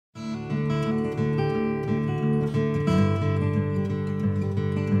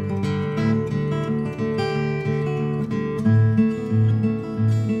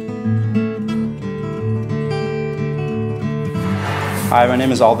Hi, my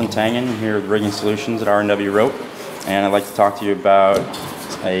name is Alden Tangen. I'm here with Rigging Solutions at R&W Rope, and I'd like to talk to you about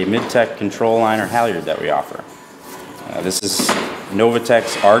a mid-tech control line or halyard that we offer. This is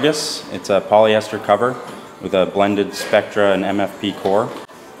Novabraid Argus. It's a polyester cover with a blended Spectra and MFP core.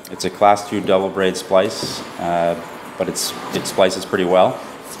 It's a Class 2 double braid splice, but it splices pretty well.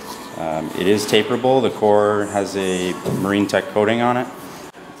 It is taperable. The core has a marine tech coating on it,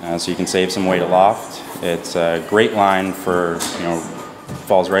 so you can save some weight aloft. It's a great line for,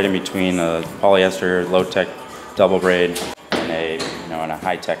 falls right in between a polyester low-tech double braid and a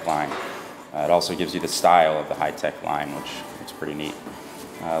high-tech line. It also gives you the style of the high-tech line, which looks pretty neat.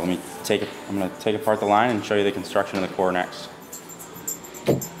 I'm going to take apart the line and show you the construction of the core next.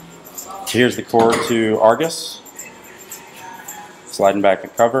 Here's the core to Argus. Sliding back the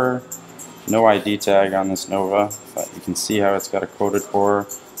cover. No ID tag on this Nova, but you can see how it's got a coated core.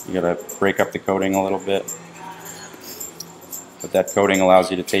 You got to break up the coating a little bit, but that coating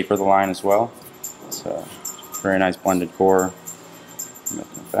allows you to taper the line as well. It's a very nice blended core.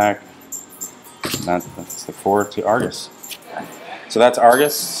 Back. That's the core to Argus. So that's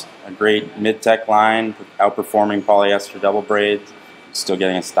Argus, a great mid-tech line, outperforming polyester double braid, still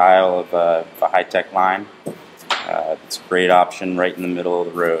getting a style of a high-tech line. It's a great option right in the middle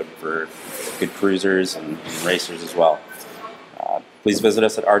of the road for good cruisers and racers as well. Please visit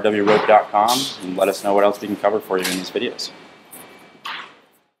us at rwrope.com and let us know what else we can cover for you in these videos.